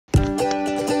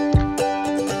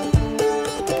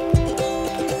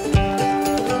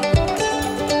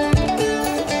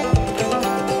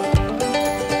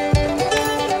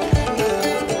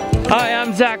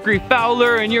Makery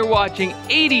Fowler, and you're watching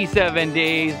 87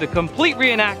 Days, the complete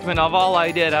reenactment of all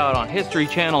I did out on History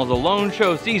Channel's Alone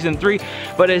Show Season 3,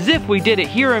 but as if we did it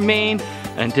here in Maine.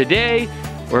 And today,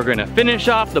 we're gonna finish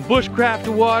off the Bushcraft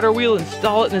Waterwheel,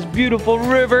 install it in this beautiful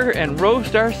river, and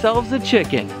roast ourselves a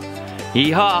chicken.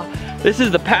 Yeehaw! This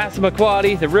is the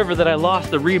Passamaquoddy, the river that I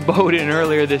lost the reed boat in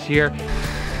earlier this year.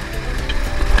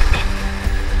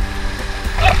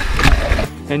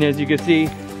 And as you can see,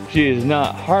 she is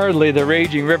not hardly the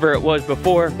raging river it was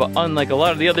before, but unlike a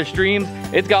lot of the other streams,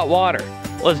 it's got water.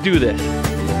 Let's do this.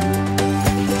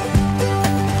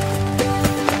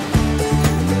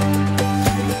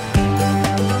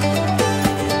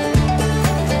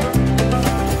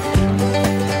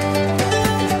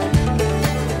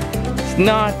 It's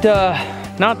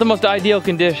not the most ideal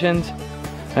conditions.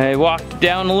 I walked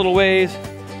down a little ways,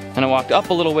 and I walked up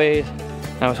a little ways.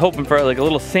 I was hoping for like a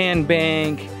little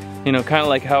sandbank, you know, kind of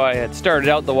like how I had started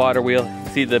out the water wheel.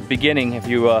 See the beginning if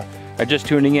you are just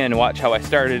tuning in, watch how I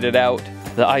started it out.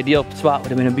 The ideal spot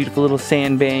would have been a beautiful little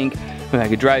sandbank where I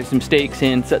could drive some stakes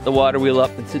in, set the water wheel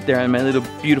up, and sit there on my little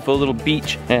beautiful little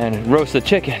beach and roast the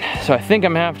chicken. So I think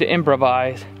I'm gonna have to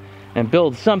improvise and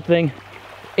build something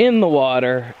in the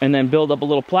water and then build up a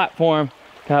little platform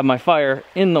to have my fire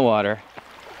in the water,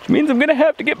 which means I'm gonna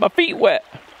have to get my feet wet.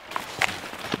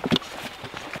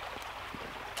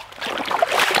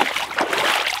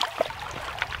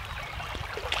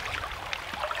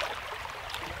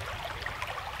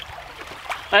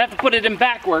 I have to put it in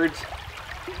backwards.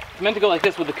 It's meant to go like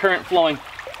this with the current flowing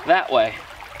that way.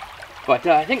 But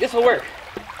I think this will work.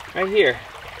 Right here.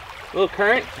 A little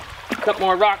current, a couple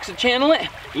more rocks to channel it.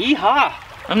 Yeehaw!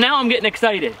 Now I'm getting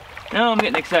excited. Now I'm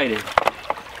getting excited.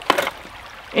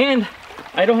 And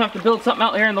I don't have to build something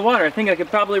out here in the water. I think I could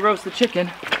probably roast the chicken.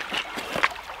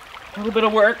 A little bit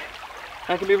of work.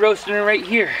 I could be roasting it right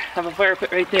here. Have a fire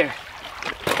pit right there.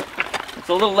 It's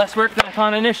a little less work than I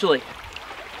thought initially.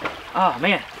 Oh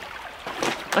man,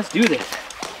 let's do this.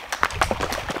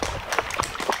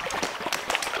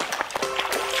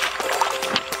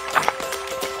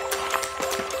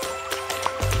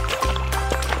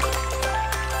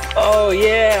 Oh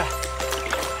yeah,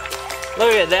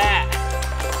 look at that.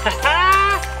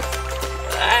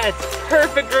 That's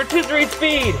perfect rotisserie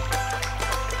speed.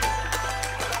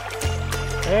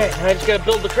 All right, I just gotta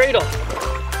build the cradle.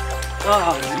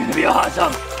 Oh, this is gonna be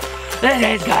awesome.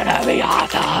 This is gonna be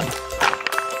awesome.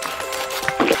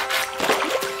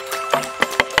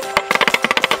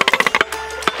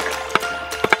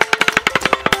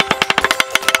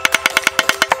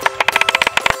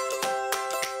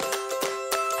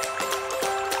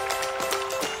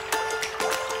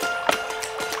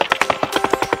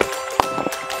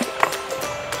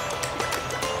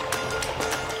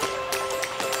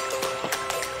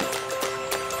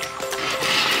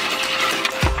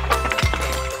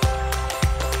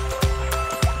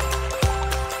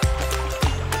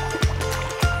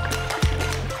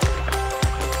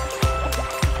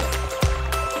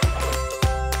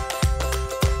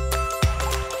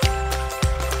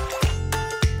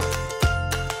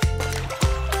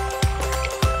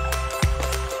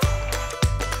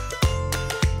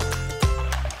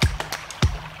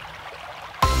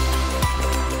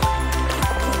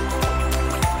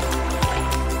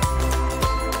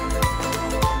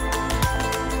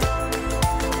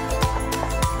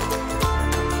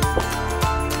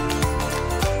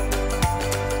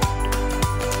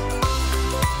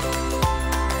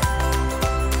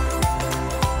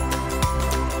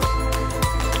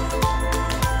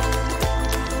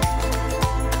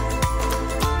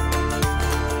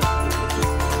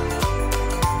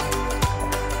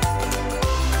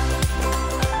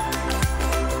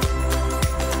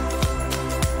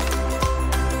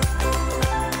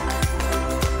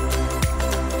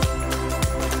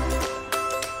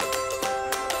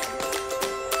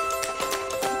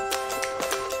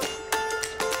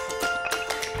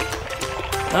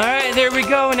 All right, there we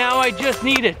go. Now I just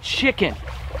need a chicken.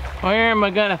 Where am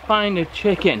I gonna find a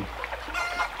chicken?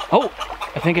 Oh,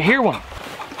 I think I hear one.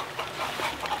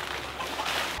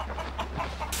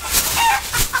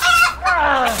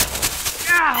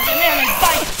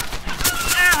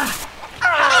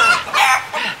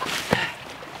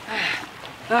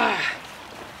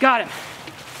 Got him.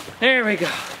 There we go.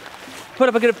 Put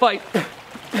up a good fight.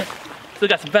 Still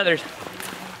got some feathers.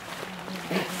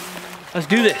 Let's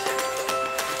do this.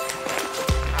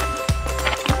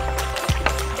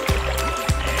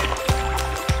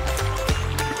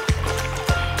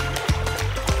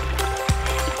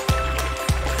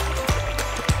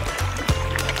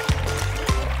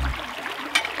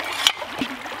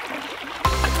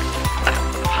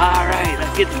 All right,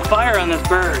 let's get some fire on this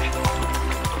bird.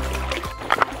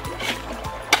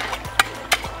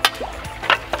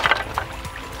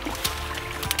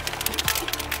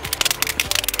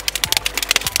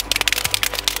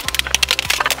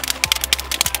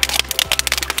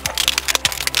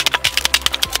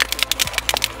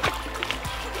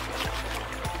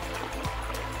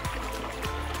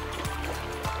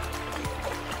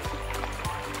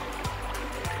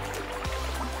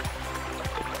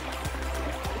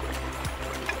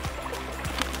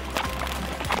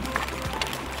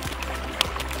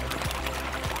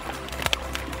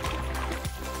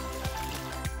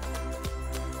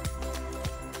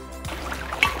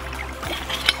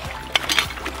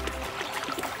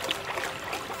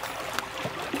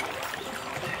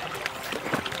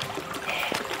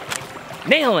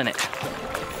 nailing it.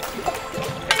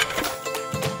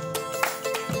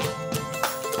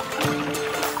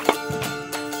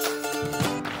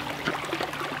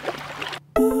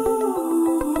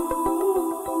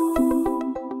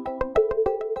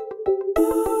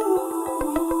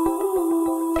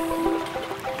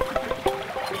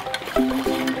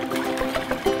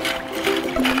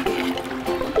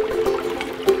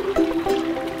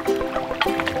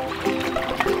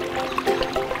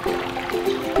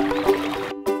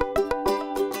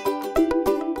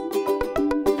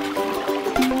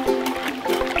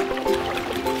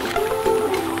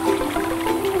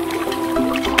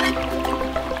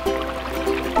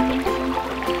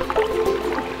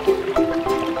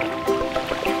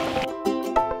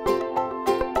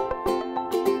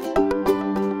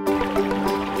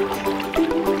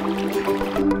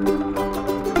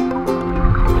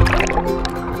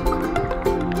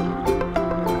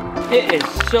 It is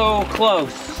so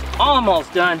close,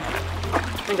 almost done. I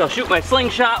think I'll shoot my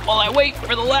slingshot while I wait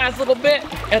for the last little bit.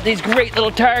 Got these great little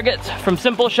targets from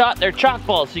Simple Shot. They're chalk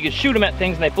balls, so you can shoot them at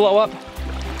things and they blow up.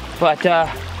 But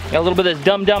got a little bit of this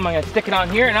dum-dum. I'm gonna stick it on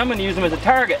here and I'm gonna use them as a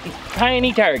target,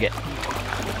 tiny target.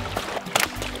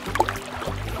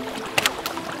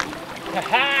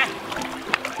 Ha-ha!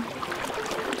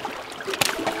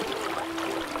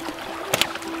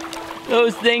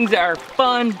 Those things are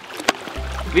fun.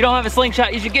 If you don't have a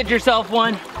slingshot, you should get yourself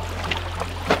one.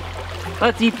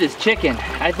 Let's eat this chicken.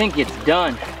 I think it's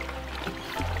done.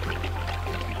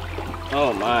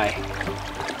 Oh my.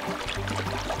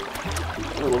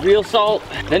 A little real salt,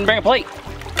 then bring a plate.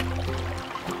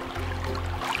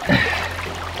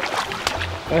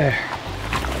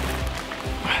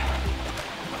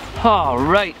 All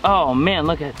right, oh man,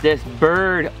 look at this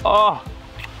bird. Oh,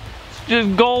 it's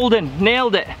just golden,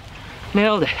 nailed it.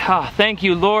 Nailed it. Oh, thank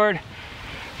you, Lord,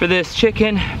 for this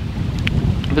chicken,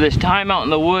 for this time out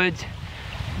in the woods.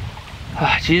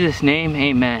 Oh, in Jesus' name,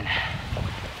 amen.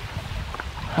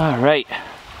 All right.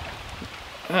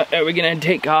 Are we gonna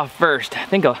take off first?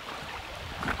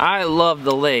 I love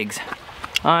the legs.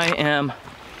 I am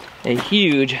a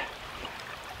huge,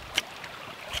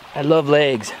 I love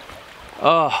legs.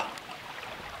 Oh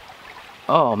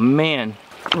man.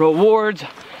 Rewards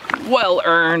well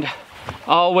earned.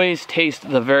 Always taste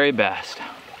the very best.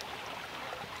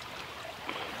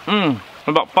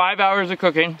 About 5 hours of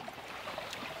cooking.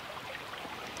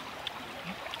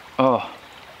 Oh.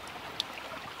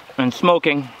 And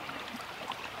smoking.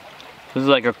 This is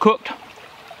like a cooked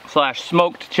 /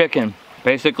 smoked chicken.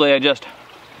 Basically, I just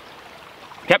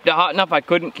kept it hot enough I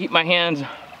couldn't keep my hands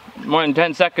more than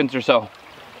 10 seconds or so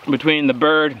between the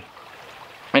bird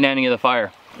and any of the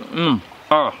fire.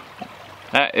 Oh,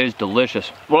 that is delicious.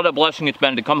 What a blessing it's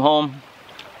been to come home,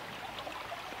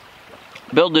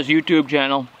 build this YouTube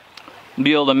channel,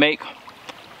 be able to make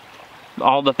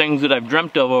all the things that I've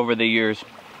dreamt of over the years,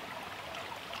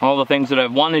 all the things that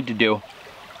I've wanted to do,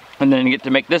 and then get to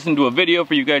make this into a video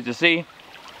for you guys to see.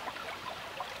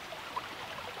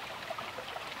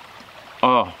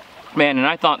 Oh man, and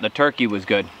I thought the turkey was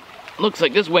good. Looks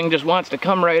like this wing just wants to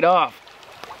come right off.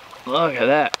 Look at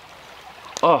that.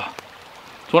 Oh,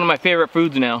 it's one of my favorite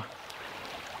foods now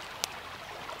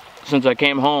since I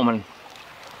came home, and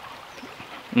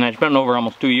it's been over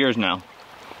almost 2 years now.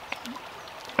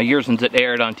 A year since it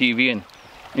aired on TV and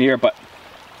a year, but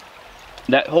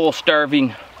that whole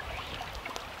starving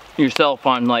yourself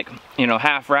on, like, you know,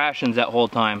 half rations that whole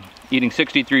time, eating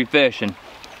 63 fish, and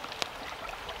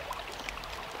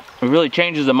it really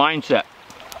changes the mindset.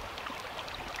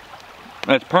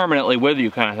 It's permanently with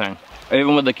you kind of thing.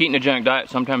 Even with the ketogenic diet,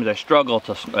 sometimes I struggle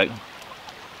to like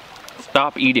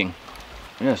stop eating.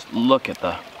 Just look at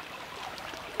the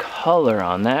color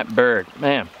on that bird,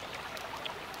 man.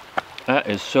 That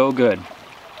is so good.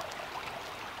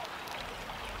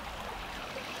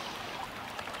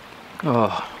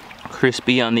 Oh,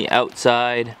 crispy on the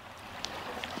outside,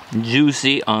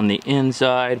 juicy on the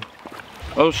inside.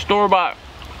 Those store-bought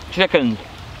chickens,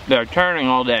 they're turning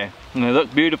all day and they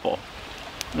look beautiful.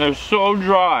 They're so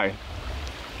dry,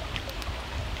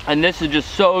 and this is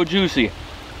just so juicy.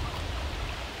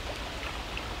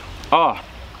 Oh,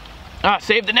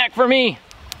 save the neck for me.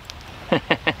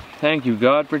 Thank you,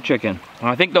 God, for chicken.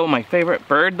 I think though my favorite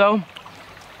bird though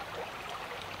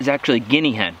is actually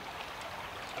guinea hen.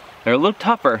 They're a little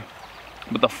tougher,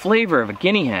 but the flavor of a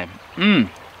guinea hen.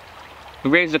 We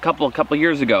raised a couple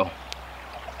years ago,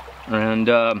 and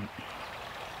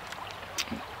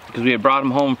because we had brought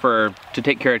them home to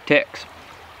take care of ticks,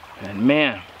 and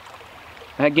man,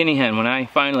 that guinea hen, when I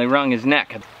finally wrung his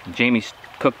neck, Jamie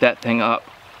cooked that thing up.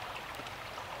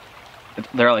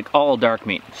 They're like all dark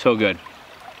meat, so good,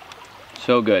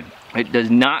 so good. It does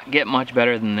not get much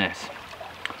better than this,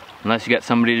 unless you got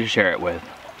somebody to share it with.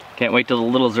 Can't wait till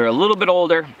the littles are a little bit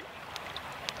older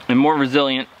and more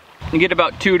resilient. You get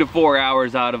about 2 to 4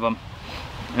 hours out of them.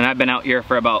 And I've been out here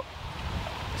for about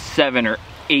 7 or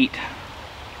 8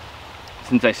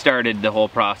 since I started the whole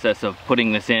process of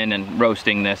putting this in and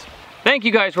roasting this. Thank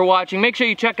you guys for watching. Make sure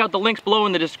you check out the links below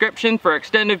in the description for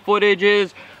extended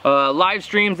footages, live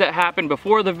streams that happened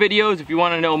before the videos if you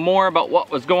want to know more about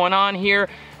what was going on here,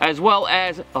 as well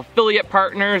as affiliate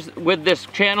partners with this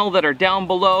channel that are down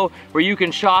below where you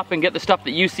can shop and get the stuff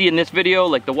that you see in this video,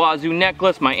 like the Wazoo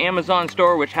necklace, my Amazon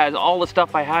store which has all the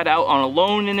stuff I had out on a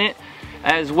loan in it,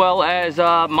 as well as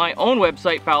my own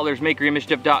website,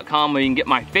 fowlersmakerymischief.com, where you can get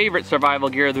my favorite survival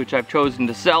gear which I've chosen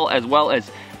to sell, as well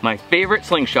as my favorite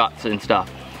slingshots and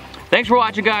stuff. Thanks for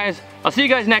watching, guys. I'll see you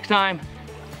guys next time.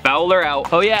 Fowler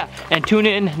out. Oh yeah, and tune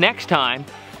in next time.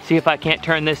 See if I can't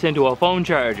turn this into a phone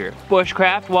charger.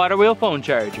 Bushcraft Waterwheel phone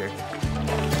charger.